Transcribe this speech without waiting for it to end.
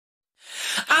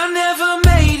I never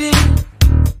made it,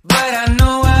 but I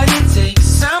know what it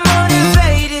takes. I'm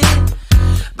motivated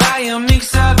by a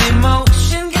mix of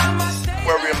emotion. Got my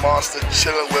Aquarium monster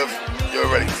chilling with, you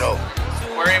already know.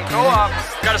 Aquarium co-op.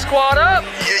 Gotta squad up.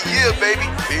 Yeah, baby.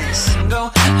 Peace. go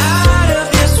out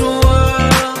of this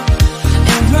world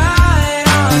and right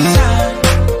on time.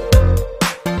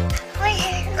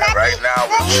 And right now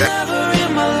we're checking. Never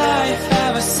in my life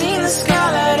have I seen the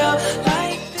sky light up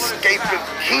like this. Escaping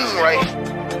king right.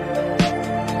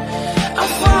 I'm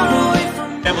far away from.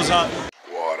 Devil's up.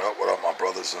 What up, my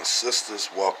brothers and sisters?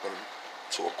 Welcome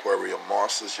to Aquarium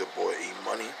Monsters, your boy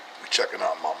E-Money. We're checking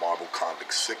out my Marble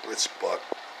Convict Cichlids, but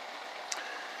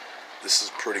this is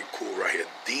pretty cool right here.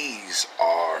 These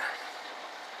are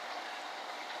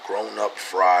grown-up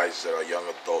fries that are young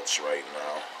adults right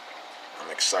now. I'm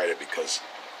excited because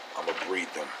I'm gonna breed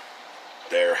them.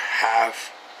 They're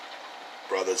half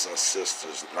brothers and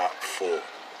sisters, not full.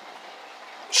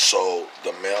 So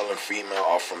the male and female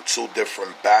are from two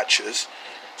different batches.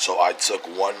 So I took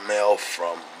one male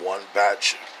from one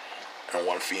batch and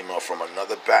one female from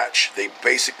another batch. They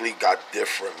basically got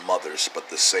different mothers but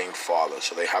the same father.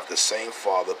 So they have the same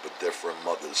father but different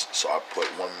mothers. So I put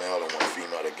one male and one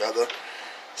female together.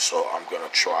 So I'm gonna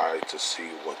try to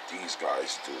see what these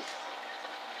guys do.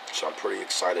 So I'm pretty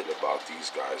excited about these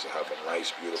guys. I have a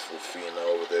nice beautiful female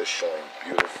over there showing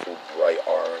beautiful bright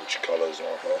orange colors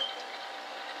on her.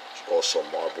 Also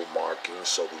marble markings,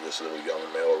 so do this little young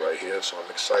male right here. So I'm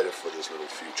excited for this little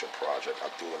future project. I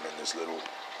threw him in this little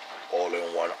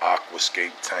all-in-one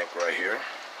aquascape tank right here.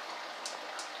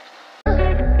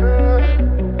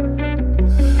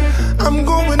 I'm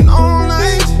going all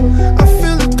night. I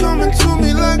feel it coming to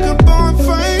me like a bar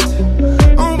fight.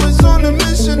 Always on a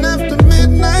mission after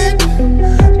midnight.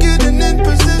 Getting in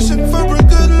position for a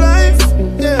good life.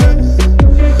 Yeah.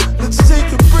 Let's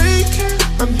take a break.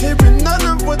 I'm hearing none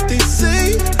of what they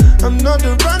say. I'm not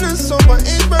a runner, so I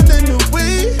ain't running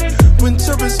away.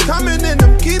 Winter is coming and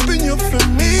I'm keeping you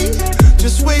from me.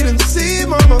 Just wait and see,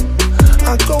 mama.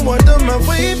 I go out of my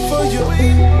way for you.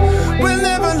 We'll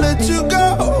never let you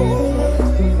go.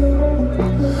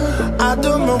 I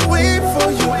do my way for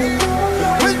you.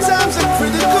 When times are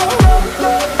critical,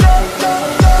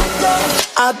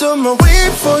 I do my way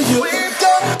for you. Wait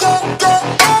for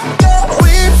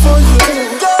you.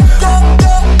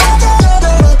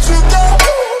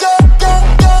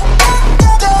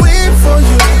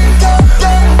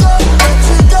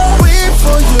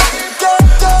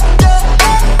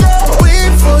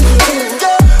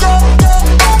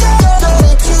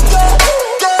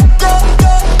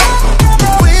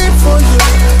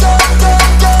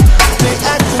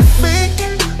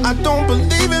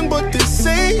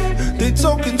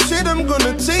 Talking shit, I'm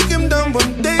gonna take him down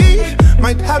one day.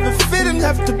 Might have a fit and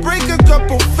have to break a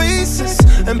couple faces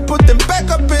and put them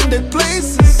back up in their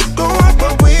places. Go out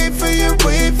my way for you,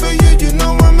 wait for you. You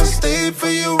know I'ma stay for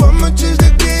you, I'ma change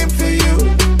the game for you.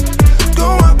 Go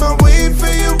out my way for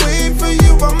you, wait for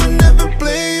you. I'ma never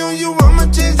play on you, I'ma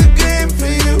change the game for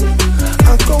you.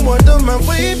 I go out of my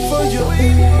way for you.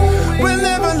 We'll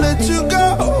never let you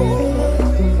go.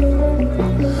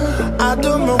 I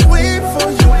do my way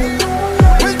for you.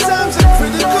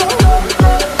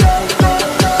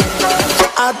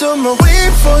 I do my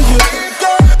way for you.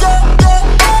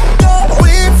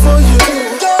 Wait for you.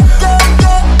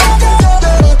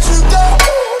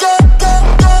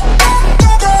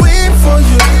 Wait for you. Wait for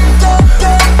you.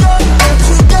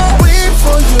 Wait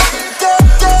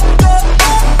for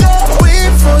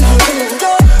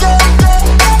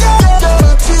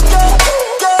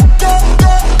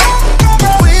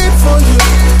you. Wait for you.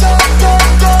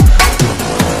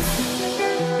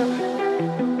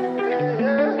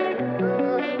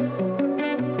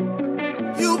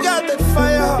 You got that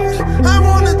fire, I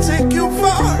wanna take you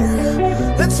far.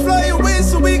 Let's fly away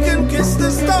so we can kiss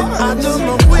the stars. I do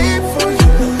my way for you.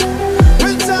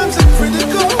 When times are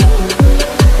critical,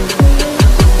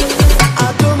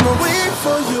 I do my way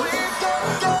for you.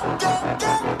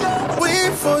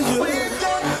 Wait for you.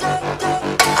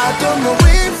 I do my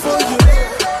way for you.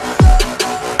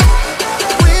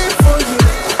 Wait for you.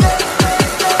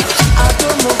 I do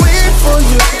my way for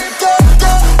you.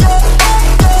 For you.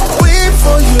 Wait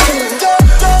for you.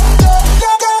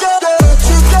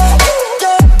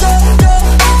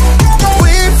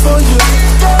 Wait for you.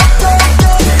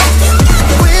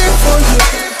 Wait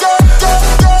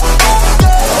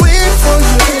for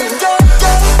you.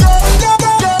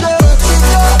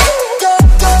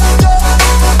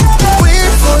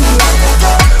 Wait for you.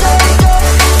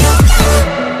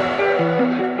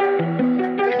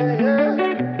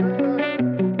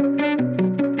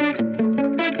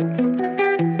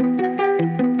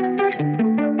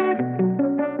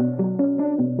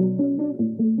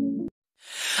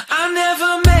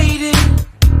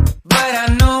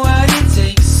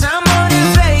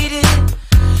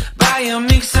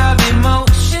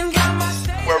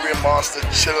 monster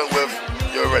chilling with,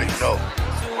 you already know.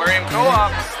 Aquarium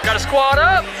Co-op. Got a squad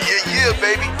up. Yeah,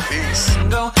 baby. Peace.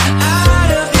 Go out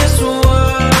of this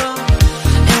world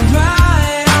and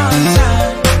ride on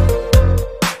time.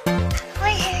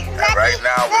 And right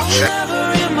now we're Never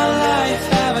in my life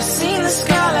have I seen the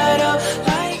sky light up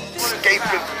like this.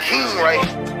 escaping king right.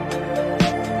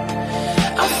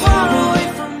 I'm far away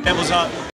from Devil's up.